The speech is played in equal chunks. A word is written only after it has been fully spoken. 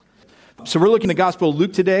So we're looking at the Gospel of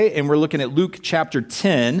Luke today, and we're looking at Luke chapter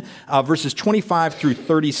 10, verses 25 through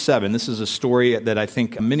 37. This is a story that I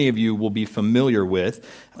think many of you will be familiar with.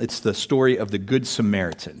 It's the story of the Good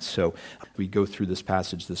Samaritan. So we go through this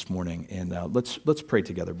passage this morning, and let's pray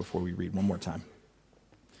together before we read one more time.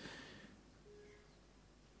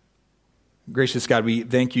 Gracious God, we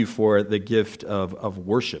thank you for the gift of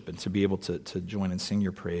worship and to be able to join and sing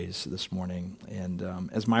your praise this morning. And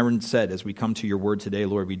as Myron said, as we come to your word today,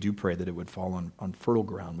 Lord, we do pray that it would fall on fertile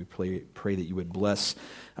ground. We pray that you would bless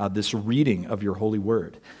this reading of your holy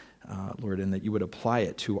word, Lord, and that you would apply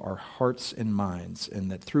it to our hearts and minds,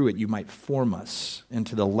 and that through it you might form us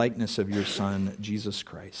into the likeness of your Son, Jesus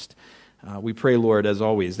Christ. We pray, Lord, as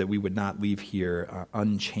always, that we would not leave here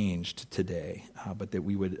unchanged today, but that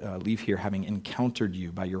we would leave here having encountered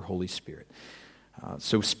you by your Holy Spirit.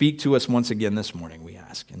 So speak to us once again this morning, we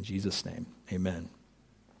ask. In Jesus' name, amen.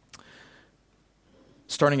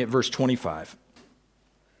 Starting at verse 25.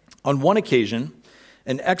 On one occasion,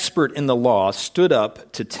 an expert in the law stood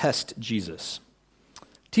up to test Jesus.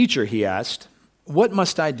 "Teacher," he asked, "what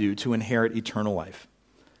must I do to inherit eternal life?"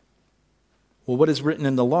 "Well, what is written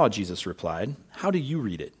in the law?" Jesus replied. "How do you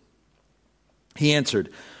read it?" He answered,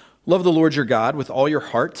 "Love the Lord your God with all your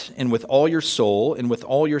heart and with all your soul and with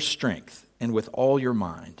all your strength and with all your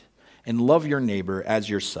mind, and love your neighbor as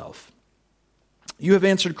yourself." "You have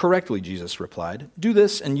answered correctly," Jesus replied. "Do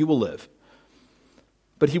this and you will live."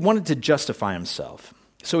 But he wanted to justify himself.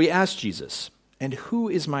 So he asked Jesus, "And who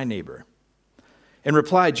is my neighbor?" In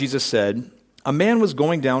reply, Jesus said, "A man was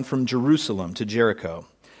going down from Jerusalem to Jericho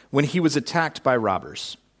when he was attacked by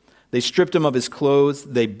robbers. They stripped him of his clothes,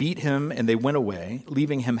 they beat him, and they went away,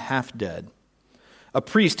 leaving him half dead. A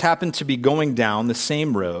priest happened to be going down the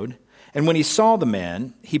same road, and when he saw the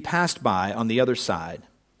man, he passed by on the other side.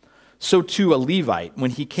 So too a Levite,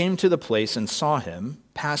 when he came to the place and saw him,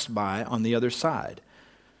 passed by on the other side.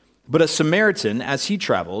 But a Samaritan, as he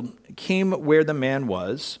traveled, came where the man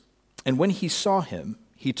was, and when he saw him,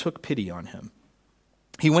 he took pity on him.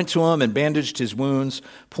 He went to him and bandaged his wounds,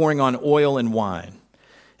 pouring on oil and wine.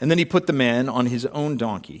 And then he put the man on his own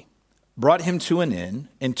donkey, brought him to an inn,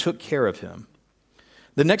 and took care of him.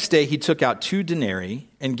 The next day he took out 2 denarii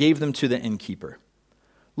and gave them to the innkeeper.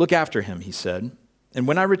 'Look after him,' he said, 'and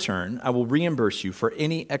when I return, I will reimburse you for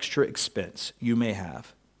any extra expense you may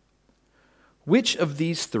have.' Which of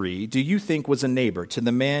these 3 do you think was a neighbor to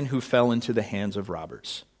the man who fell into the hands of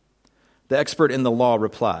robbers?" The expert in the law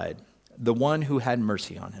replied, "The one who had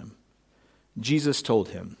mercy on him." Jesus told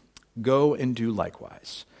him, "Go and do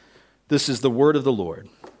likewise." This is the word of the Lord.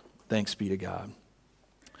 Thanks be to God.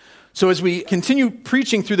 So as we continue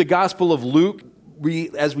preaching through the Gospel of Luke,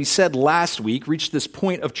 we, as we said last week, reached this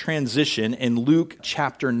point of transition in Luke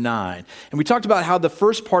chapter 9. And we talked about how the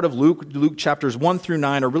first part of Luke chapters 1 through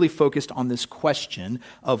 9, are really focused on this question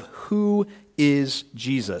of who is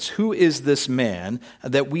Jesus? Who is this man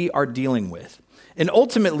that we are dealing with? And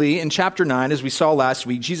ultimately, in chapter 9, as we saw last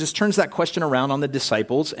week, Jesus turns that question around on the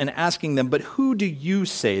disciples and asking them, "But who do you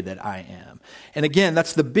say that I am?" And again,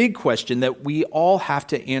 that's the big question that we all have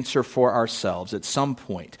to answer for ourselves at some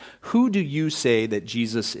point. Who do you say that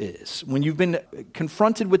Jesus is? When you've been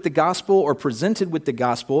confronted with the gospel or presented with the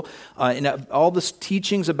gospel and all the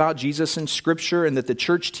teachings about Jesus in Scripture and that the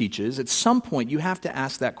church teaches, at some point you have to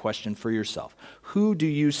ask that question for yourself. Who do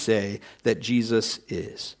you say that Jesus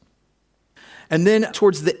is? And then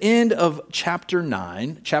towards the end of chapter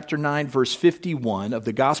 9, verse 51 of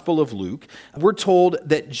the Gospel of Luke, we're told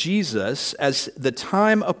that Jesus, as the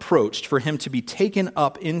time approached for him to be taken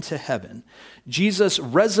up into heaven, Jesus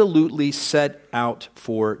resolutely set out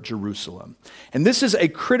for Jerusalem. And this is a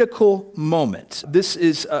critical moment. This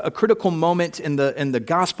is a critical moment in the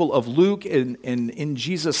Gospel of Luke, in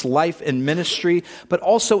Jesus' life and ministry, but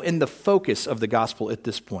also in the focus of the Gospel at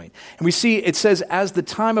this point. And we see it says, as the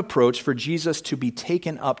time approached for Jesus to be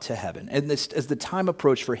taken up to heaven, and as the time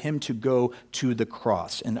approached for him to go to the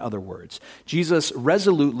cross, in other words, Jesus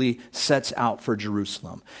resolutely sets out for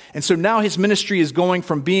Jerusalem. And so now his ministry is going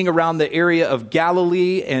from being around the area of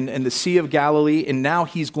Galilee and the Sea of Galilee, and now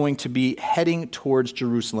he's going to be heading towards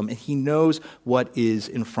Jerusalem, and he knows what is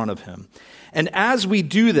in front of him. And as we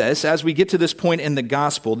do this, as we get to this point in the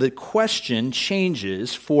gospel, the question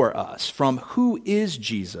changes for us from who is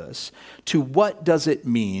Jesus to what does it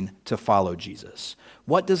mean to follow Jesus?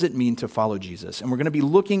 What does it mean to follow Jesus? And we're going to be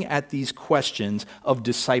looking at these questions of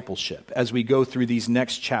discipleship as we go through these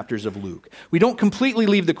next chapters of Luke. We don't completely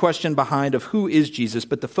leave the question behind of who is Jesus,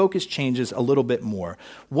 but the focus changes a little bit more.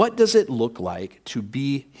 What does it look like to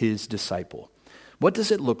be his disciple? What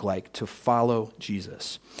does it look like to follow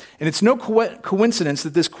Jesus? And it's no coincidence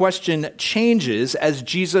that this question changes as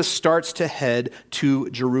Jesus starts to head to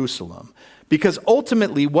Jerusalem. Because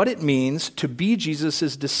ultimately, what it means to be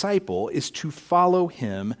Jesus' disciple is to follow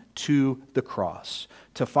him to the cross.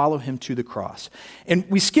 To follow him to the cross. And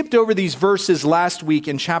we skipped over these verses last week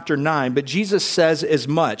in chapter 9, but Jesus says as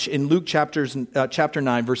much in Luke chapter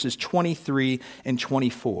 9, verses 23 and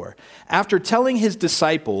 24. After telling his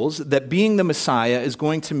disciples that being the Messiah is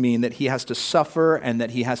going to mean that he has to suffer and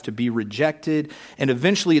that he has to be rejected, and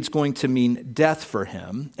eventually it's going to mean death for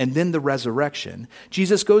him, and then the resurrection,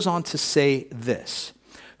 Jesus goes on to say this: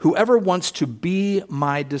 "Whoever wants to be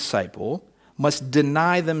my disciple must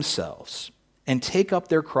deny themselves and take up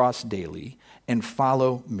their cross daily and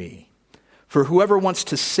follow me. For whoever wants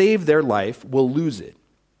to save their life will lose it,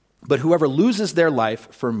 but whoever loses their life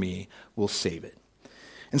for me will save it."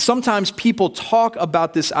 And sometimes people talk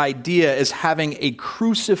about this idea as having a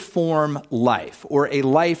cruciform life, or a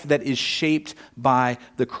life that is shaped by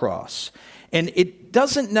the cross. And it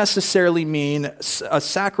doesn't necessarily mean a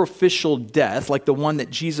sacrificial death like the one that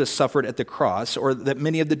Jesus suffered at the cross, or that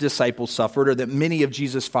many of the disciples suffered, or that many of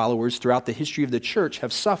Jesus' followers throughout the history of the church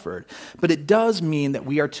have suffered. But it does mean that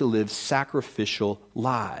we are to live sacrificial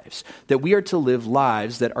lives, that we are to live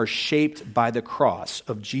lives that are shaped by the cross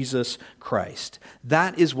of Jesus Christ.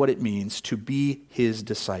 That is what it means to be his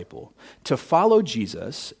disciple. To follow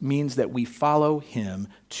Jesus means that we follow him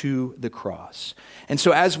to the cross. And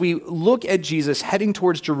so as we look at Jesus heading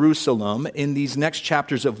towards Jerusalem in these next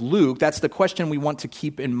chapters of Luke, that's the question we want to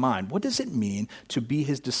keep in mind. What does it mean to be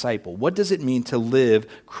his disciple? What does it mean to live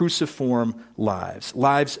cruciform lives,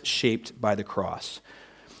 lives shaped by the cross?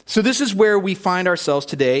 So this is where we find ourselves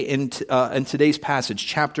today in today's passage,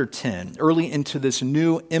 chapter 10, early into this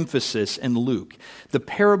new emphasis in Luke, the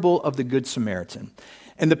parable of the Good Samaritan.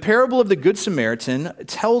 And the parable of the Good Samaritan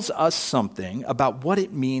tells us something about what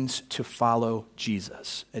it means to follow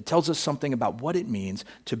Jesus. It tells us something about what it means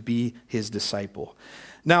to be his disciple.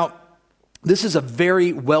 Now, this is a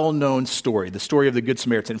very well-known story, the story of the Good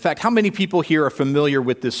Samaritan. In fact, how many people here are familiar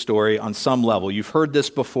with this story on some level? You've heard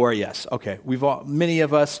this before? Yes. Okay. Many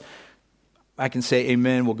of us, I can say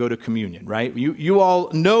amen, we'll go to communion, right? You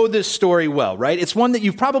all know this story well, right? It's one that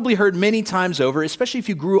you've probably heard many times over, especially if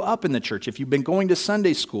you grew up in the church, if you've been going to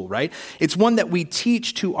Sunday school, right? It's one that we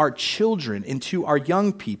teach to our children and to our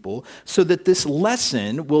young people so that this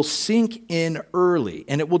lesson will sink in early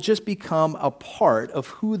and it will just become a part of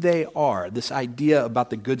who they are, this idea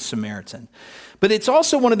about the Good Samaritan. But it's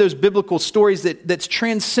also one of those biblical stories that's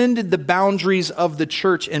transcended the boundaries of the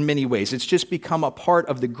church in many ways. It's just become a part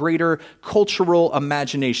of the greater cultural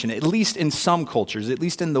imagination, at least in some cultures, at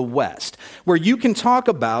least in the West, where you can talk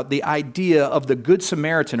about the idea of the Good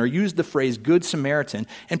Samaritan or use the phrase Good Samaritan,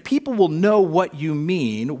 and people will know what you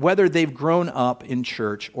mean, whether they've grown up in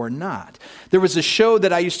church or not. There was a show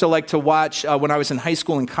that I used to like to watch when I was in high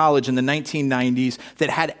school and college in the 1990s that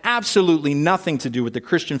had absolutely nothing to do with the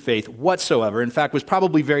Christian faith whatsoever. In fact, was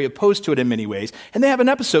probably very opposed to it in many ways. And they have an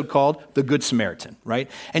episode called The Good Samaritan, right?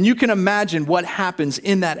 And you can imagine what happens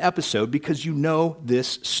in that episode because you know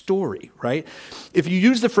this story, right? If you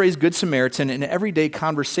use the phrase Good Samaritan in everyday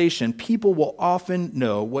conversation, people will often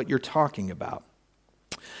know what you're talking about.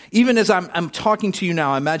 Even as I'm talking to you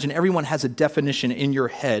now, I imagine everyone has a definition in your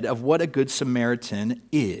head of what a Good Samaritan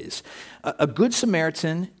is. A Good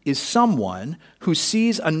Samaritan is someone who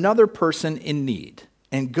sees another person in need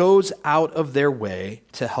and goes out of their way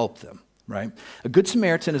to help them, right? A Good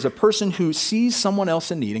Samaritan is a person who sees someone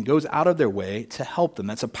else in need and goes out of their way to help them.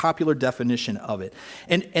 That's a popular definition of it.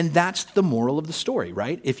 And that's the moral of the story,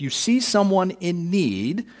 right? If you see someone in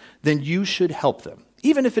need, then you should help them,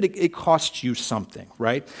 even if it costs you something,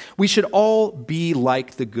 right? We should all be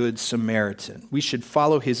like the Good Samaritan. We should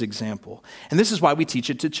follow his example. And this is why we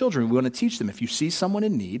teach it to children. We want to teach them, if you see someone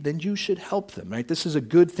in need, then you should help them, right? This is a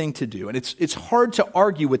good thing to do. And it's hard to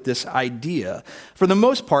argue with this idea. For the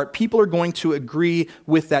most part, people are going to agree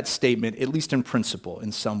with that statement, at least in principle,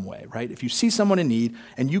 in some way, right? If you see someone in need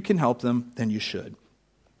and you can help them, then you should.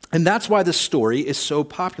 And that's why the story is so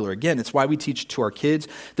popular. Again, it's why we teach it to our kids.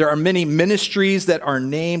 There are many ministries that are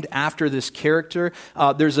named after this character.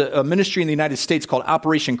 There's a ministry in the United States called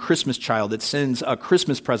Operation Christmas Child that sends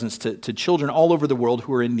Christmas presents to children all over the world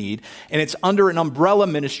who are in need. And it's under an umbrella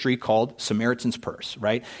ministry called Samaritan's Purse,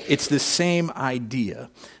 right? It's the same idea.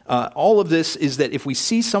 All of this is that if we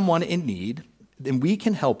see someone in need, then we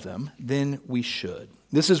can help them, then we should.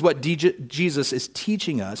 This is what Jesus is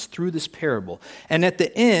teaching us through this parable. And at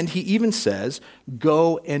the end, he even says,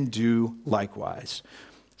 go and do likewise.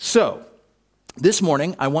 So, this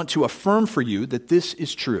morning, I want to affirm for you that this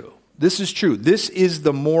is true, This is true. This is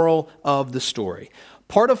the moral of the story.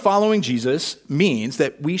 Part of following Jesus means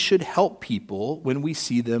that we should help people when we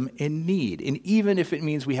see them in need, and even if it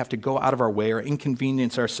means we have to go out of our way or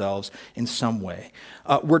inconvenience ourselves in some way.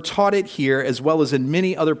 We're taught it here as well as in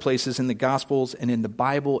many other places in the Gospels and in the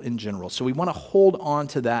Bible in general. So we want to hold on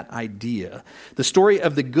to that idea. The story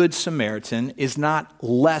of the Good Samaritan is not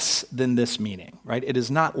less than this meaning, right? It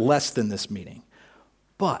is not less than this meaning.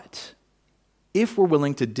 But if we're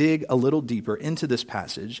willing to dig a little deeper into this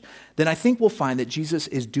passage, then I think we'll find that Jesus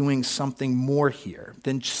is doing something more here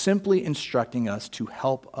than simply instructing us to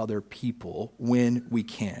help other people when we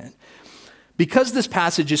can. Because this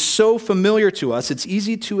passage is so familiar to us, it's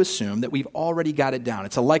easy to assume that we've already got it down.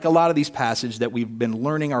 It's like a lot of these passages that we've been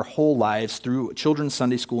learning our whole lives through children's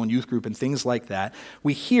Sunday school and youth group and things like that.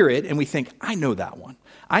 We hear it and we think, I know that one.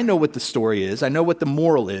 I know what the story is. I know what the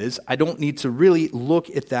moral is. I don't need to really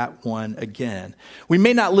look at that one again. We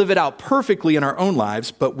may not live it out perfectly in our own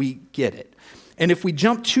lives, but we get it. And if we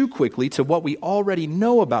jump too quickly to what we already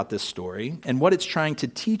know about this story and what it's trying to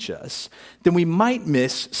teach us, then we might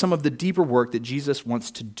miss some of the deeper work that Jesus wants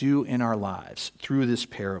to do in our lives through this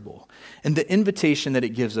parable and the invitation that it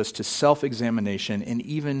gives us to self-examination and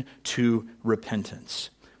even to repentance.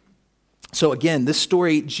 So again, in this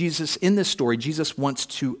story, Jesus wants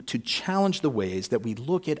to challenge the ways that we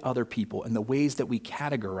look at other people and the ways that we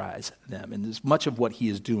categorize them. And this is much of what he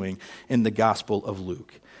is doing in the Gospel of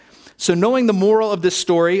Luke. So knowing the moral of this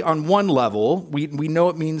story on one level, we know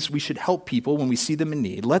it means we should help people when we see them in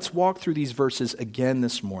need. Let's walk through these verses again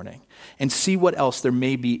this morning and see what else there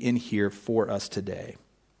may be in here for us today.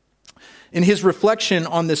 In his reflection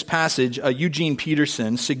on this passage, Eugene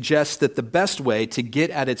Peterson suggests that the best way to get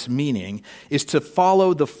at its meaning is to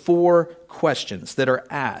follow the four questions that are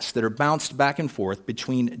asked, that are bounced back and forth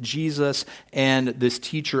between Jesus and this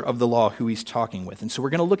teacher of the law who he's talking with. And so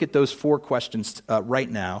we're going to look at those four questions right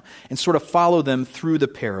now and sort of follow them through the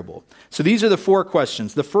parable. So these are the four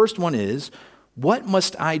questions. The first one is, what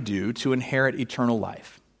must I do to inherit eternal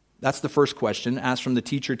life? That's the first question asked from the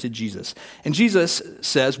teacher to Jesus. And Jesus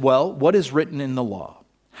says, well, what is written in the law?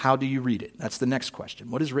 How do you read it? That's the next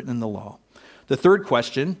question. What is written in the law? The third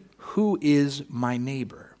question, who is my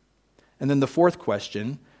neighbor? And then the fourth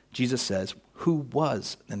question, Jesus says, who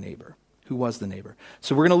was the neighbor? Who was the neighbor?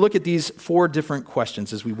 So we're going to look at these four different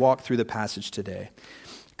questions as we walk through the passage today.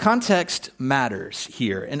 Context matters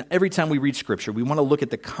here, and every time we read Scripture, we want to look at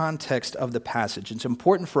the context of the passage. It's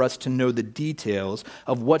important for us to know the details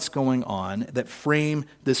of what's going on that frame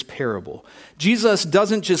this parable. Jesus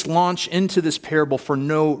doesn't just launch into this parable for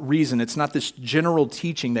no reason. It's not this general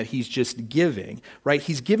teaching that he's just giving, right?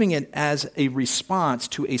 He's giving it as a response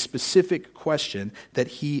to a specific question that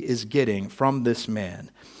he is getting from this man.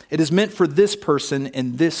 It is meant for this person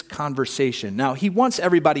in this conversation. Now, he wants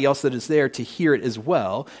everybody else that is there to hear it as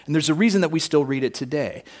well, and there's a reason that we still read it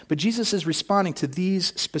today. But Jesus is responding to these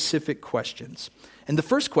specific questions. And the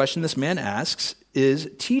first question this man asks is,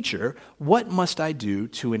 Teacher, what must I do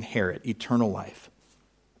to inherit eternal life?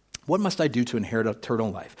 What must I do to inherit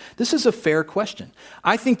eternal life? This is a fair question.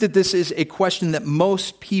 I think that this is a question that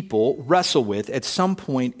most people wrestle with at some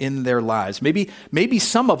point in their lives. Maybe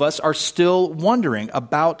some of us are still wondering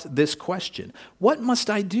about this question. What must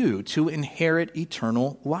I do to inherit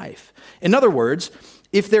eternal life? In other words,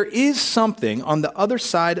 if there is something on the other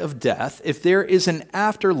side of death, if there is an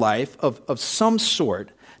afterlife of some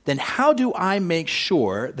sort, then how do I make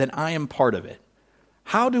sure that I am part of it?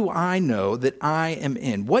 How do I know that I am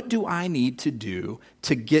in? What do I need to do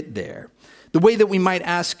to get there? The way that we might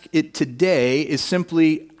ask it today is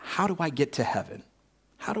simply, how do I get to heaven?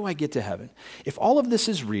 How do I get to heaven? If all of this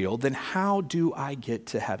is real, then how do I get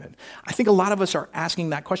to heaven? I think a lot of us are asking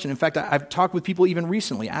that question. In fact, I've talked with people even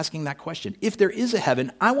recently asking that question. If there is a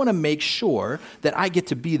heaven, I want to make sure that I get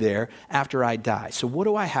to be there after I die. So what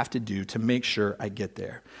do I have to do to make sure I get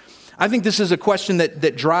there? I think this is a question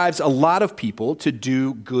that drives a lot of people to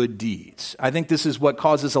do good deeds. I think this is what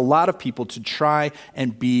causes a lot of people to try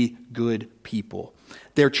and be good people.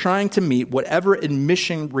 They're trying to meet whatever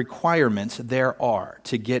admission requirements there are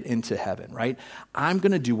to get into heaven, right? I'm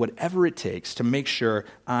going to do whatever it takes to make sure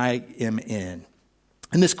I am in.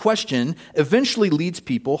 And this question eventually leads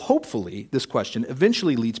people, hopefully this question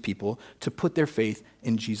eventually leads people to put their faith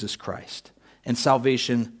in Jesus Christ and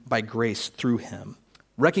salvation by grace through him,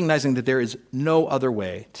 recognizing that there is no other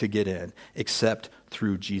way to get in except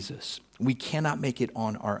through Jesus. We cannot make it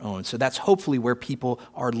on our own. So that's hopefully where people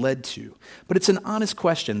are led to. But it's an honest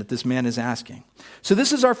question that this man is asking. So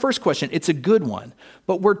this is our first question. It's a good one.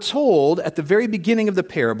 But we're told at the very beginning of the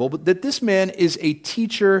parable that this man is a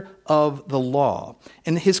teacher of the law.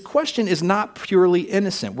 And his question is not purely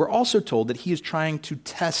innocent. We're also told that he is trying to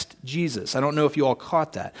test Jesus. I don't know if you all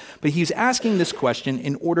caught that. But he's asking this question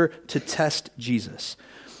in order to test Jesus.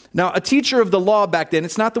 Now, a teacher of the law back then,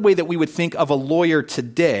 it's not the way that we would think of a lawyer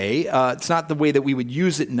today. It's not the way that we would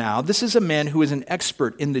use it now. This is a man who is an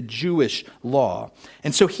expert in the Jewish law.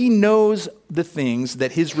 And so he knows the things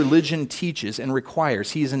that his religion teaches and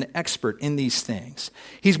requires. He is an expert in these things.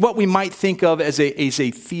 He's what we might think of as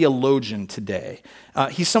a theologian today.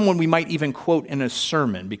 He's someone we might even quote in a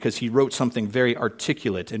sermon because he wrote something very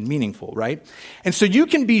articulate and meaningful, right? And so you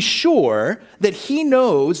can be sure that he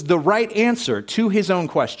knows the right answer to his own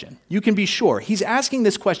question. You can be sure. He's asking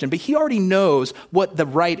this question, but he already knows what the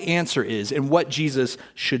right answer is and what Jesus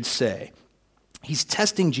should say. He's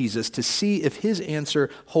testing Jesus to see if his answer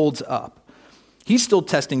holds up. He's still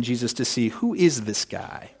testing Jesus to see, who is this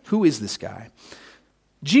guy? Who is this guy?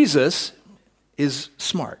 Jesus is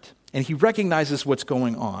smart, and he recognizes what's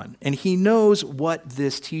going on, and he knows what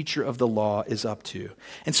this teacher of the law is up to.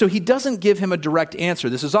 And so he doesn't give him a direct answer.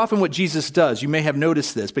 This is often what Jesus does. You may have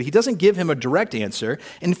noticed this, but he doesn't give him a direct answer.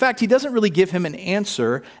 In fact, he doesn't really give him an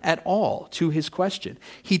answer at all to his question.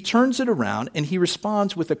 He turns it around, and he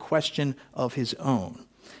responds with a question of his own.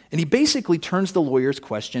 And he basically turns the lawyer's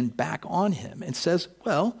question back on him and says,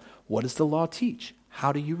 well, what does the law teach?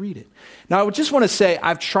 How do you read it? Now, I would just want to say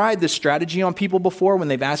I've tried this strategy on people before when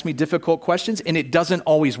they've asked me difficult questions, and it doesn't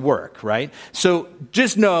always work, right? So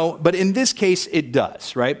just know, but in this case, it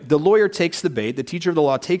does, right? The lawyer takes the bait, the teacher of the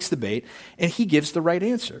law takes the bait, and he gives the right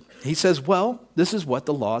answer. He says, well, this is what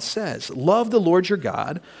the law says. Love the Lord your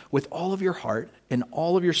God with all of your heart and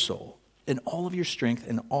all of your soul, in all of your strength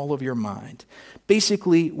and all of your mind,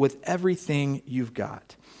 basically with everything you've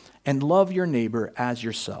got, and love your neighbor as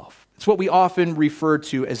yourself. It's what we often refer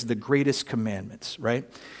to as the greatest commandments, right?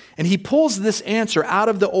 And he pulls this answer out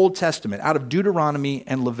of the Old Testament, out of Deuteronomy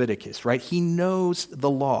and Leviticus, right? He knows the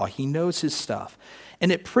law. He knows his stuff.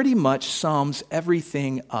 And it pretty much sums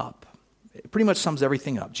everything up. It pretty much sums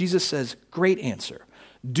everything up. Jesus says, great answer.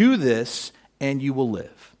 Do this and you will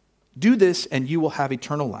live. Do this and you will have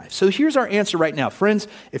eternal life. So here's our answer right now. Friends,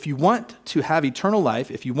 if you want to have eternal life,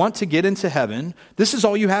 if you want to get into heaven, this is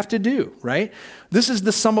all you have to do, right? This is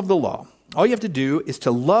the sum of the law. All you have to do is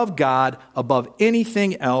to love God above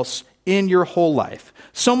anything else in your whole life.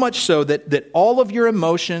 So much so that all of your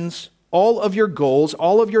emotions, all of your goals,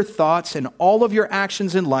 all of your thoughts, and all of your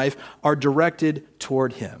actions in life are directed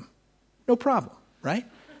toward him. No problem, right?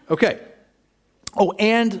 Okay. Oh,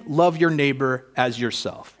 and love your neighbor as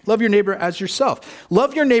yourself. Love your neighbor as yourself.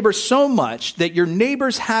 Love your neighbor so much that your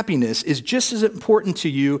neighbor's happiness is just as important to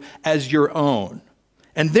you as your own.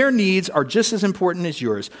 And their needs are just as important as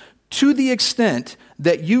yours, to the extent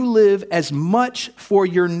that you live as much for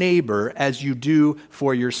your neighbor as you do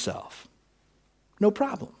for yourself. No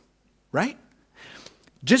problem, right?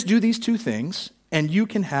 Just do these two things, and you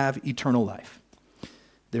can have eternal life.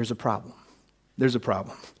 There's a problem. There's a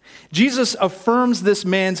problem. Jesus affirms this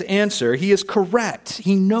man's answer. He is correct.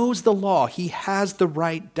 He knows the law. He has the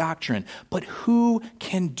right doctrine. But who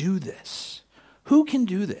can do this? Who can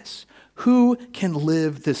do this? Who can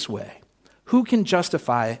live this way? Who can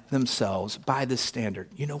justify themselves by this standard?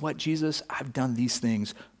 You know what, Jesus? I've done these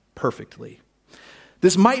things perfectly.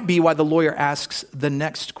 This might be why the lawyer asks the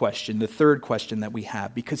next question, the third question that we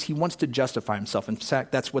have, because he wants to justify himself. In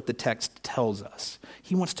fact, that's what the text tells us.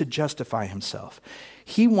 He wants to justify himself.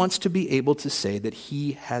 He wants to be able to say that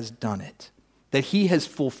he has done it, that he has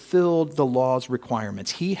fulfilled the law's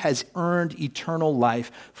requirements. He has earned eternal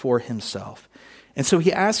life for himself. And so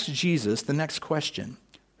he asks Jesus the next question,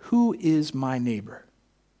 who is my neighbor?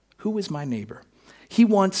 Who is my neighbor? He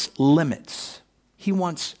wants limits. He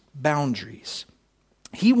wants boundaries.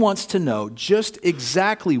 He wants to know just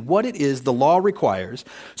exactly what it is the law requires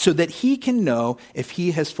so that he can know if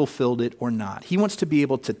he has fulfilled it or not. He wants to be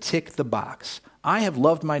able to tick the box. I have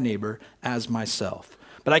loved my neighbor as myself.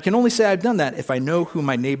 But I can only say I've done that if I know who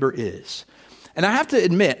my neighbor is. And I have to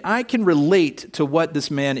admit, I can relate to what this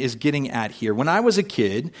man is getting at here. When I was a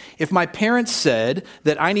kid, if my parents said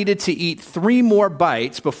that I needed to eat 3 more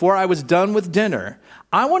bites before I was done with dinner,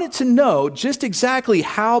 I wanted to know just exactly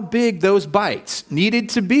how big those bites needed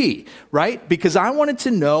to be, right? Because I wanted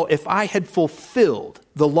to know if I had fulfilled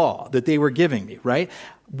the law that they were giving me, right?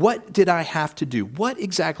 What did I have to do? What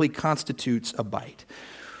exactly constitutes a bite?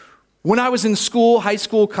 When I was in school, high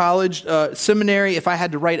school, college, seminary, if I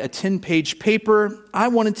had to write a 10-page paper, I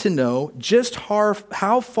wanted to know just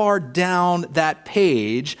how far down that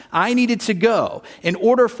page I needed to go in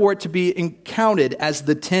order for it to be counted as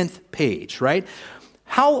the 10th page, right?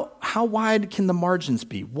 How wide can the margins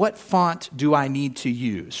be? What font do I need to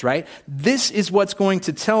use, right? This is what's going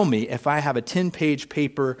to tell me if I have a 10-page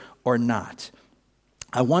paper or not.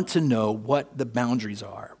 I want to know what the boundaries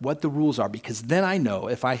are, what the rules are, because then I know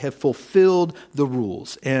if I have fulfilled the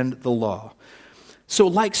rules and the law. So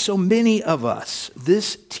like so many of us,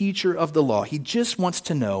 this teacher of the law, he just wants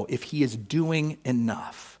to know if he is doing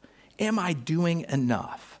enough. Am I doing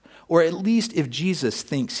enough? Or at least if Jesus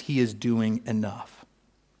thinks he is doing enough.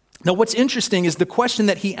 Now what's interesting is the question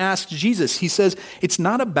that he asked Jesus. He says, it's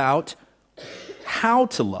not about how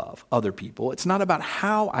to love other people. It's not about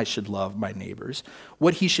how I should love my neighbors,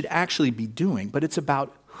 what he should actually be doing, but it's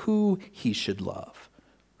about who he should love.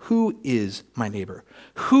 Who is my neighbor?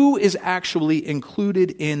 Who is actually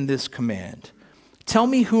included in this command? Tell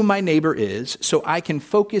me who my neighbor is so I can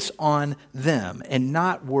focus on them and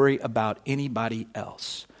not worry about anybody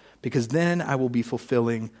else, because then I will be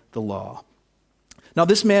fulfilling the law. Now,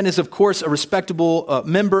 this man is, of course, a respectable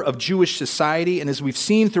member of Jewish society, and as we've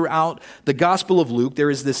seen throughout the Gospel of Luke, there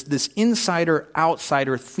is this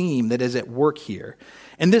insider-outsider theme that is at work here.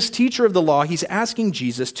 And this teacher of the law, he's asking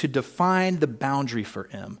Jesus to define the boundary for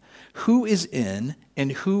him. Who is in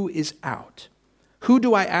and who is out? Who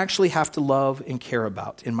do I actually have to love and care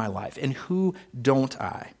about in my life, and who don't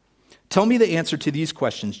I? Tell me the answer to these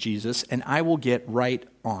questions, Jesus, and I will get right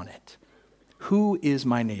on it. Who is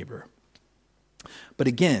my neighbor? But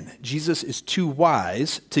again, Jesus is too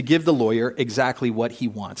wise to give the lawyer exactly what he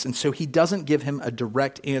wants. And so he doesn't give him a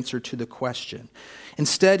direct answer to the question.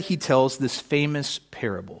 Instead, he tells this famous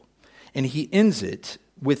parable. And he ends it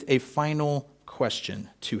with a final question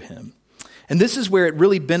to him. And this is where it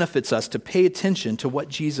really benefits us to pay attention to what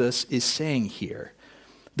Jesus is saying here.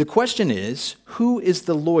 The question is, who is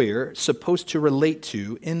the lawyer supposed to relate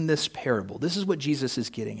to in this parable? This is what Jesus is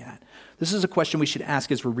getting at. This is a question we should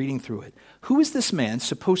ask as we're reading through it. Who is this man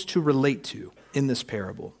supposed to relate to in this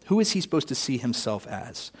parable? Who is he supposed to see himself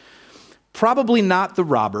as? Probably not the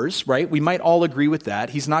robbers, right? We might all agree with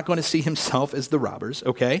that. He's not going to see himself as the robbers,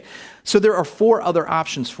 okay? So there are four other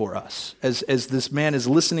options for us as this man is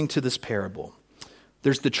listening to this parable.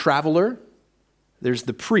 There's the traveler, there's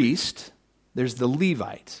the priest, there's the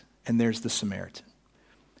Levite, and there's the Samaritan.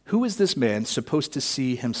 Who is this man supposed to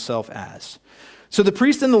see himself as? So the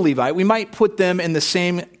priest and the Levite, we might put them in the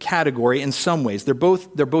same category in some ways. They're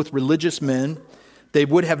both religious men. They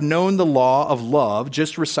would have known the law of love,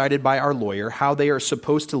 just recited by our lawyer, how they are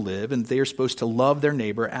supposed to live, and they are supposed to love their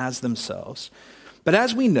neighbor as themselves. But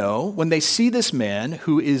as we know, when they see this man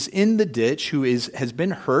who is in the ditch, who has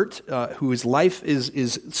been hurt, whose life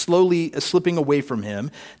is slowly slipping away from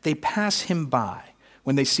him, they pass him by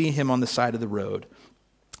when they see him on the side of the road.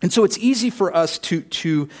 And so it's easy for us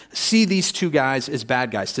to see these two guys as bad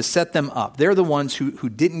guys, to set them up. They're the ones who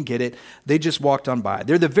didn't get it. They just walked on by.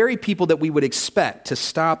 They're the very people that we would expect to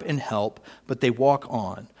stop and help, but they walk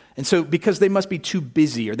on. And so because they must be too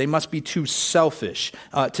busy or they must be too selfish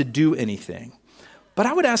to do anything. But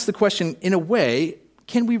I would ask the question, in a way,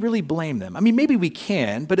 can we really blame them? I mean, maybe we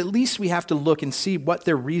can, but at least we have to look and see what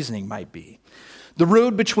their reasoning might be. The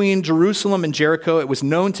road between Jerusalem and Jericho, it was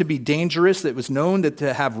known to be dangerous. It was known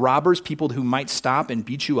to have robbers, people who might stop and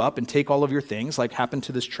beat you up and take all of your things, like happened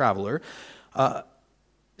to this traveler.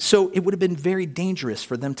 So it would have been very dangerous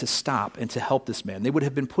for them to stop and to help this man. They would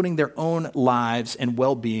have been putting their own lives and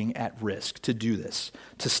well-being at risk to do this,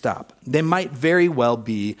 to stop. They might very well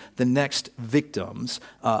be the next victims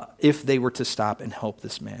if they were to stop and help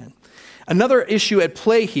this man. Another issue at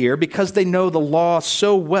play here, because they know the law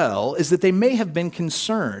so well, is that they may have been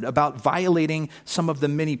concerned about violating some of the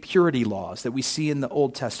many purity laws that we see in the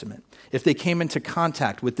Old Testament. If they came into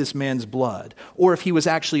contact with this man's blood, or if he was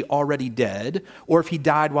actually already dead, or if he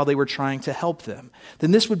died while they were trying to help them,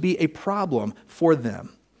 then this would be a problem for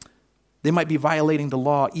them. They might be violating the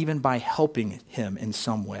law even by helping him in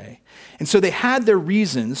some way. And so they had their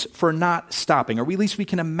reasons for not stopping, or at least we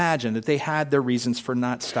can imagine that they had their reasons for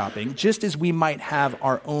not stopping, just as we might have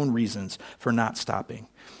our own reasons for not stopping.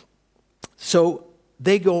 So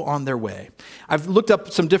they go on their way. I've looked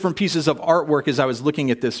up some different pieces of artwork as I was looking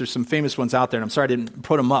at this. There's some famous ones out there, and I'm sorry I didn't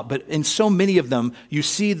put them up. But in so many of them, you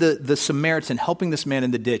see the Samaritan helping this man in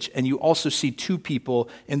the ditch, and you also see two people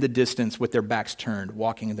in the distance with their backs turned,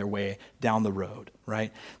 walking their way down the road,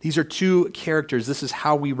 right? These are two characters. This is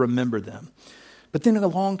how we remember them. But then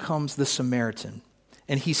along comes the Samaritan,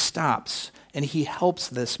 and he stops, and he helps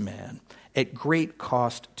this man. at great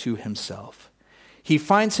cost to himself. He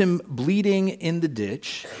finds him bleeding in the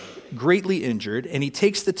ditch, greatly injured, and he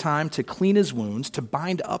takes the time to clean his wounds, to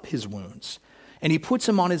bind up his wounds. And he puts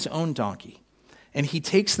him on his own donkey, and he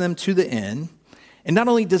takes them to the inn. And not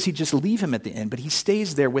only does he just leave him at the inn, but he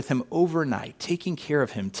stays there with him overnight, taking care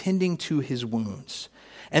of him, tending to his wounds.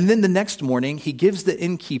 And then the next morning, he gives the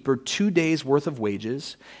innkeeper 2 days' worth of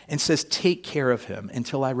wages and says, take care of him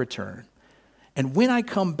until I return. And when I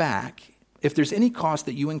come back, if there's any cost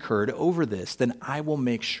that you incurred over this, then I will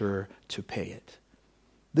make sure to pay it.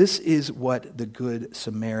 This is what the Good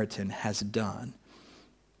Samaritan has done.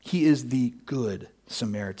 He is the Good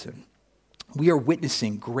Samaritan. We are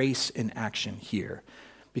witnessing grace in action here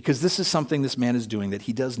because this is something this man is doing that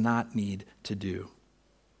he does not need to do.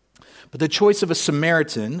 But the choice of a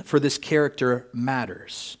Samaritan for this character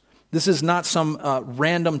matters. This is not some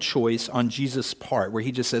random choice on Jesus' part where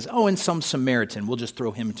he just says, oh, and some Samaritan, we'll just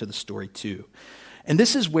throw him into the story too. And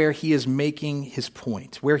this is where he is making his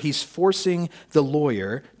point, where he's forcing the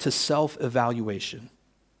lawyer to self-evaluation.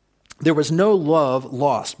 There was no love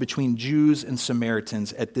lost between Jews and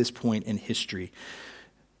Samaritans at this point in history.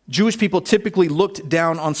 Jewish people typically looked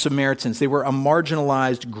down on Samaritans. They were a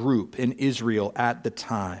marginalized group in Israel at the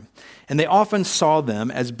time. And they often saw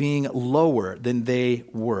them as being lower than they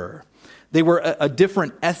were. They were a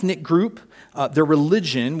different ethnic group. Their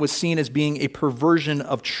religion was seen as being a perversion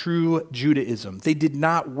of true Judaism. They did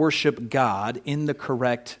not worship God in the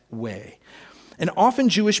correct way. And often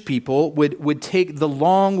Jewish people would take the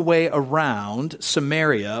long way around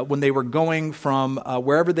Samaria when they were going from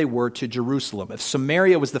wherever they were to Jerusalem. If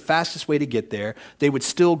Samaria was the fastest way to get there, they would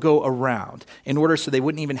still go around in order so they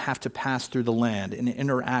wouldn't even have to pass through the land and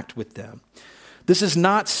interact with them. This is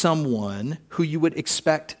not someone who you would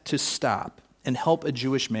expect to stop and help a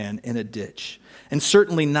Jewish man in a ditch, and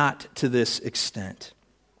certainly not to this extent.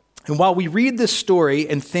 And while we read this story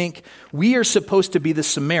and think we are supposed to be the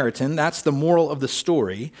Samaritan, that's the moral of the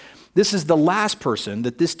story, this is the last person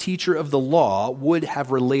that this teacher of the law would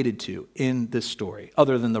have related to in this story,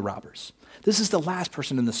 other than the robbers. This is the last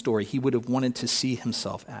person in the story he would have wanted to see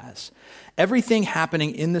himself as. Everything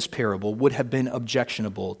happening in this parable would have been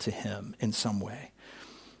objectionable to him in some way.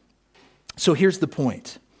 So here's the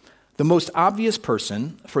point. The most obvious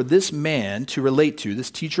person for this man to relate to, this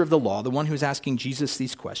teacher of the law, the one who's asking Jesus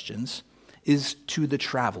these questions, is to the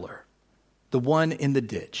traveler, the one in the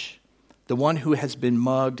ditch, the one who has been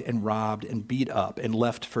mugged and robbed and beat up and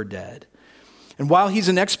left for dead. And while he's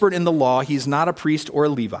an expert in the law, he's not a priest or a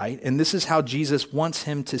Levite, and this is how Jesus wants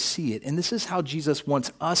him to see it. And this is how Jesus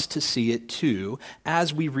wants us to see it too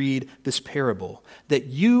as we read this parable, that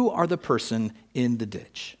you are the person in the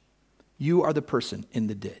ditch. You are the person in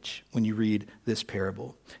the ditch when you read this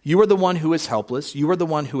parable. You are the one who is helpless. You are the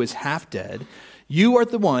one who is half dead. You are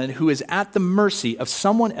the one who is at the mercy of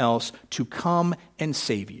someone else to come and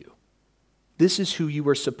save you. This is who you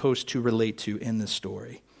are supposed to relate to in this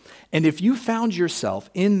story. And if you found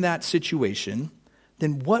yourself in that situation,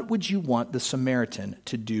 then what would you want the Samaritan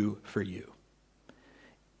to do for you?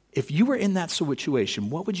 If you were in that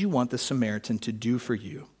situation, what would you want the Samaritan to do for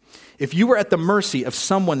you? If you were at the mercy of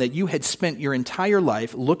someone that you had spent your entire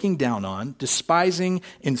life looking down on, despising,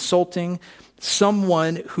 insulting,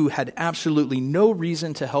 someone who had absolutely no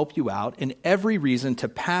reason to help you out and every reason to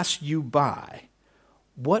pass you by,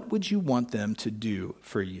 what would you want them to do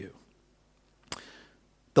for you?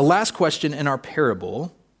 The last question in our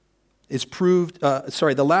parable is Jesus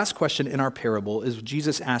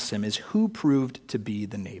asks him is who proved to be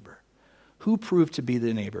the neighbor? Who proved to be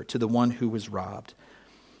the neighbor to the one who was robbed?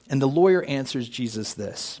 And the lawyer answers Jesus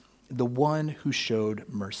this, the one who showed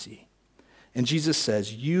mercy. And Jesus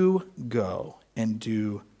says, you go and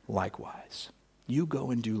do likewise. You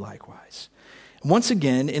go and do likewise. Once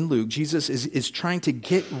again, in Luke, Jesus is trying to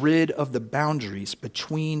get rid of the boundaries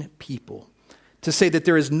between people, to say that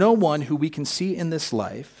there is no one who we can see in this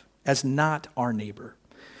life as not our neighbor.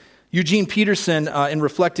 Eugene Peterson, in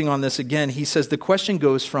reflecting on this again, he says, the question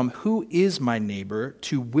goes from who is my neighbor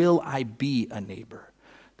to will I be a neighbor?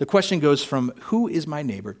 The question goes from who is my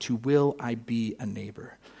neighbor to will I be a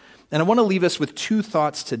neighbor? And I want to leave us with two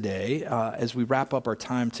thoughts today as we wrap up our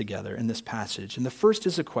time together in this passage. And the first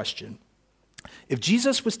is a question. If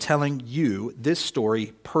Jesus was telling you this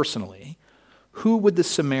story personally, who would the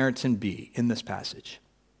Samaritan be in this passage?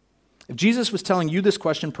 If Jesus was telling you this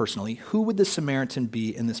question personally, who would the Samaritan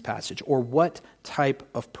be in this passage? Or what type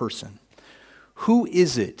of person? Who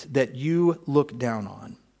is it that you look down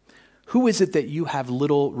on? Who is it that you have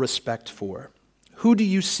little respect for? Who do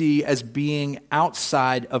you see as being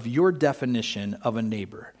outside of your definition of a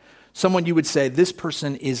neighbor? Someone you would say, this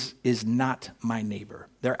person is not my neighbor.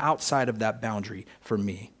 They're outside of that boundary for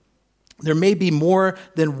me. There may be more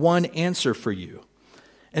than one answer for you.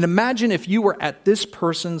 And imagine if you were at this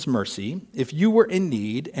person's mercy, if you were in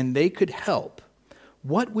need and they could help,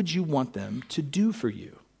 what would you want them to do for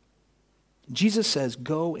you? Jesus says,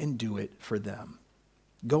 go and do it for them.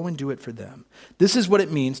 Go and do it for them. This is what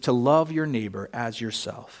it means to love your neighbor as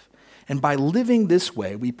yourself. And by living this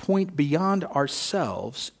way, we point beyond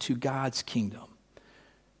ourselves to God's kingdom.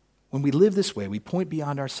 When we live this way, we point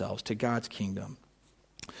beyond ourselves to God's kingdom.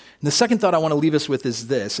 And the second thought I want to leave us with is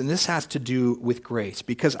this, and this has to do with grace,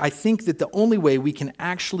 because I think that the only way we can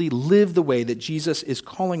actually live the way that Jesus is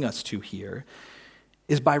calling us to here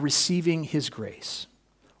is by receiving his grace,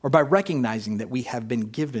 or by recognizing that we have been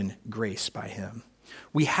given grace by him.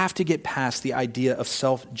 We have to get past the idea of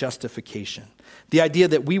self-justification, the idea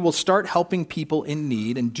that we will start helping people in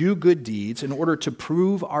need and do good deeds in order to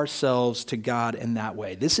prove ourselves to God in that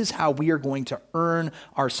way. This is how we are going to earn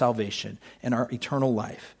our salvation and our eternal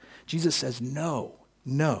life. Jesus says, no.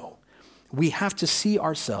 We have to see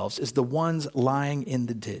ourselves as the ones lying in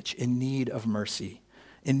the ditch, in need of mercy,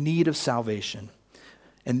 in need of salvation,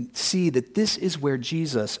 and see that this is where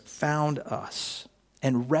Jesus found us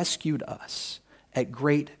and rescued us at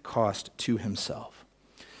great cost to himself.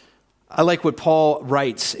 I like what Paul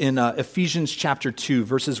writes in Ephesians chapter 2,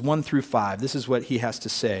 verses 1 through 5. This is what he has to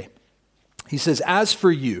say. He says, as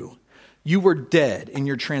for you, you were dead in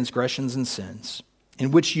your transgressions and sins,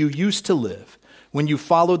 in which you used to live when you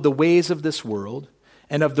followed the ways of this world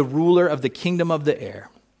and of the ruler of the kingdom of the air,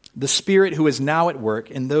 the spirit who is now at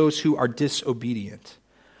work in those who are disobedient.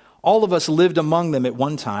 All of us lived among them at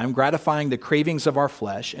one time, gratifying the cravings of our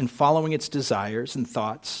flesh and following its desires and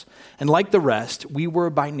thoughts. And like the rest, we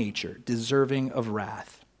were by nature deserving of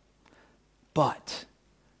wrath. But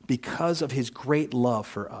because of his great love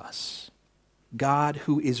for us, God,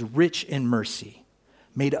 who is rich in mercy,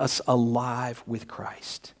 made us alive with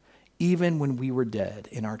Christ, even when we were dead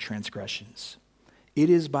in our transgressions.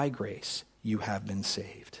 It is by grace you have been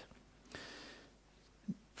saved.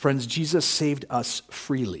 Friends, Jesus saved us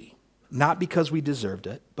freely, not because we deserved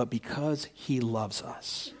it, but because he loves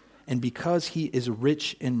us and because he is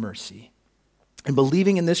rich in mercy. And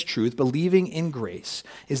believing in this truth, believing in grace,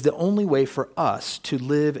 is the only way for us to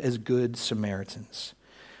live as good Samaritans.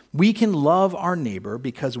 We can love our neighbor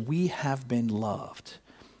because we have been loved.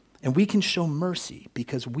 And we can show mercy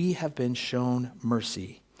because we have been shown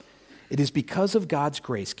mercy. It is because of God's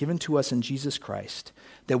grace given to us in Jesus Christ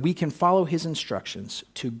that we can follow his instructions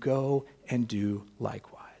to go and do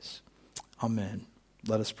likewise. Amen.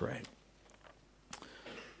 Let us pray.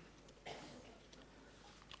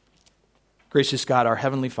 Gracious God, our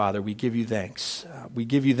Heavenly Father, we give you thanks. We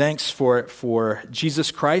give you thanks for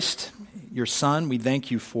Jesus Christ, your Son. We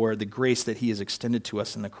thank you for the grace that he has extended to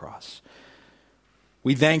us in the cross.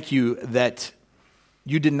 We thank you that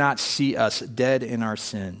you did not see us dead in our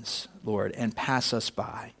sins, Lord, and pass us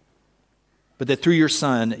by, but that through your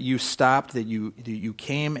Son, you stopped, that you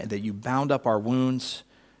came, and that you bound up our wounds,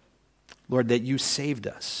 Lord, that you saved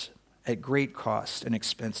us at great cost and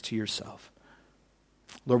expense to yourself.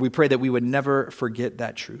 Lord, we pray that we would never forget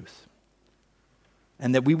that truth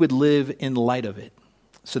and that we would live in light of it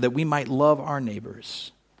so that we might love our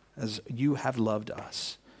neighbors as you have loved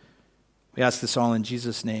us. We ask this all in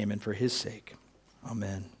Jesus' name and for his sake.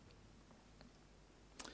 Amen.